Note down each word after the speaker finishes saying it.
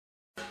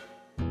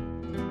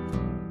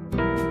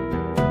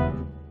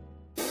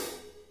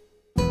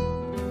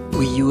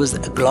We use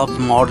a glove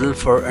model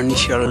for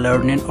initial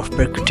learning of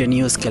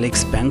percutaneous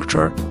calyx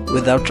puncture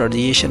without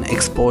radiation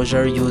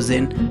exposure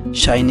using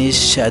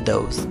Chinese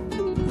shadows.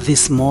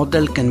 This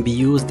model can be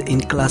used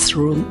in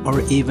classroom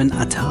or even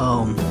at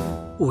home.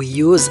 We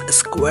use a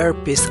square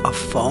piece of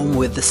foam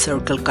with a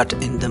circle cut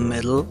in the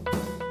middle.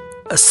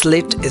 A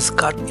slit is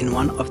cut in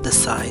one of the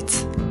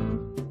sides.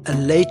 A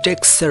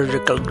latex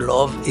surgical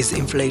glove is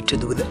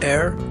inflated with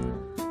air.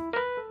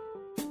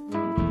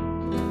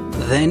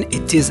 Then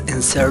it is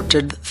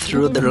inserted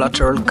through the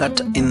lateral cut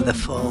in the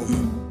foam.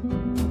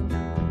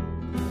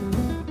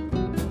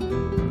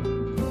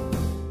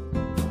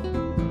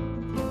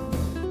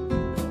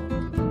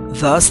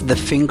 Thus, the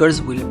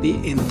fingers will be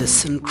in the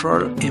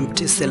central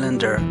empty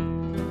cylinder.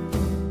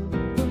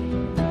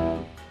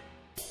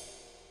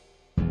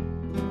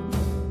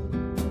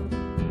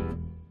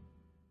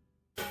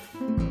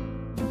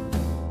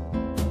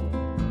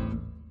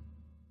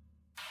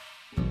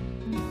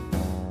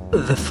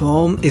 The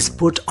foam is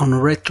put on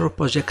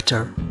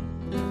retro-projector.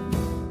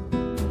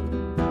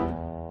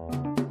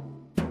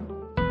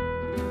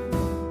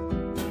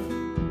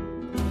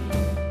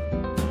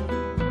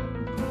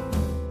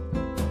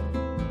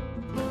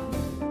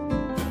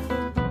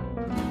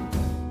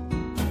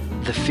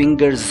 The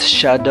finger's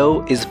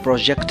shadow is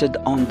projected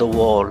on the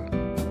wall.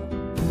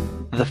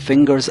 The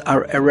fingers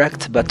are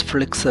erect but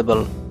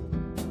flexible.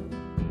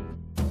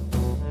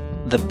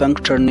 The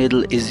puncture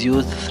needle is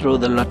used through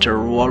the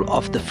lateral wall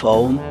of the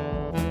foam.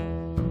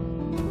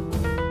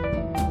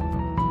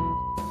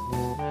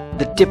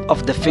 The tip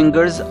of the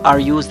fingers are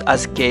used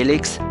as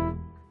calyx.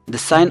 The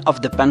sign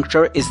of the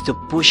puncture is to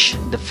push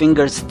the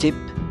finger's tip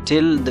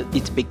till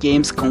it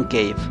becomes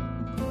concave.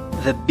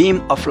 The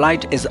beam of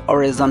light is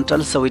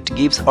horizontal, so it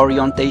gives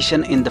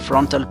orientation in the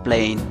frontal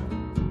plane.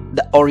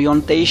 The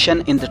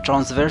orientation in the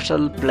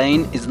transversal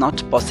plane is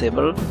not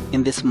possible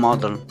in this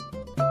model.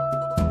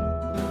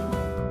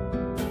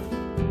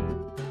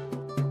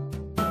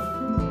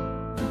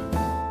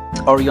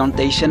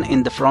 Orientation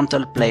in the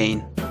frontal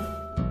plane.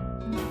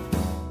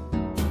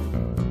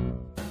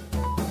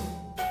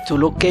 To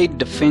locate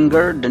the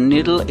finger, the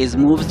needle is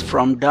moved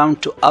from down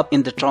to up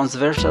in the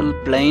transversal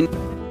plane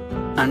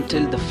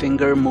until the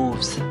finger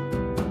moves.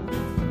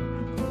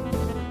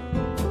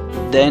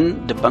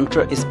 Then the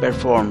puncture is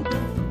performed.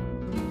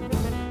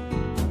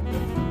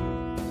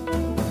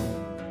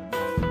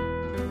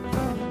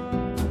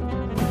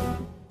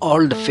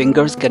 All the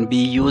fingers can be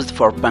used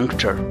for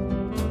puncture.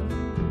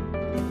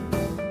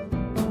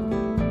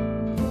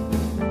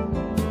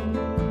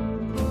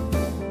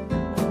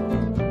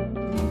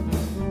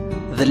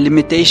 The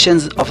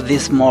limitations of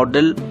this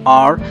model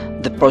are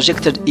the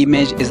projected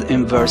image is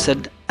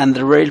inverted and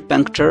the rail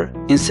puncture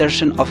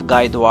insertion of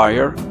guide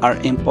wire are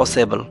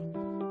impossible.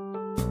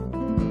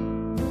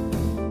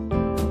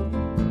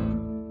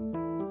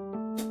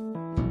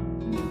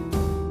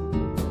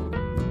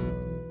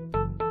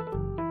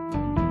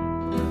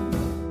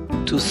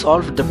 To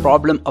solve the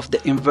problem of the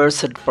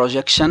inverted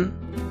projection,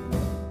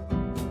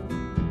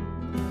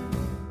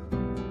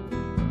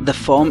 the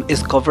foam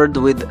is covered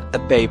with a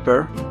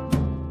paper.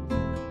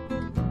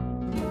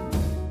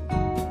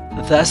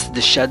 Thus,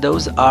 the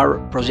shadows are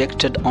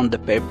projected on the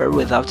paper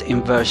without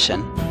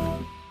inversion.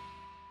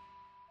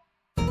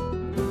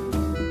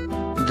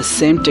 The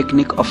same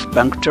technique of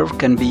puncture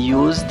can be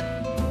used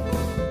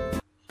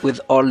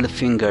with all the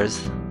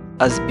fingers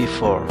as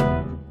before.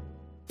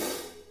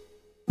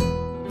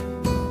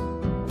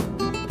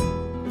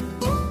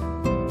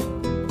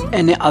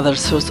 Any other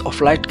source of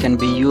light can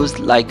be used,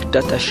 like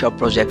data show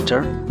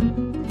projector.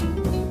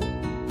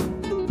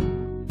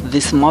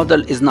 This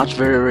model is not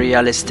very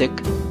realistic.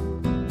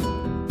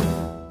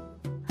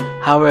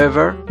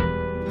 However,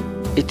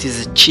 it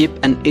is a cheap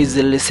and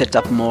easily set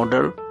up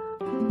model.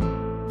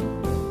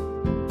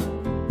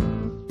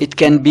 It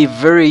can be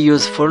very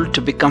useful to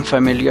become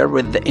familiar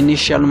with the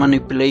initial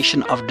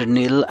manipulation of the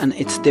needle and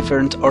its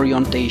different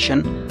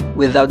orientation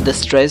without the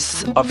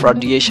stress of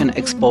radiation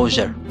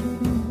exposure.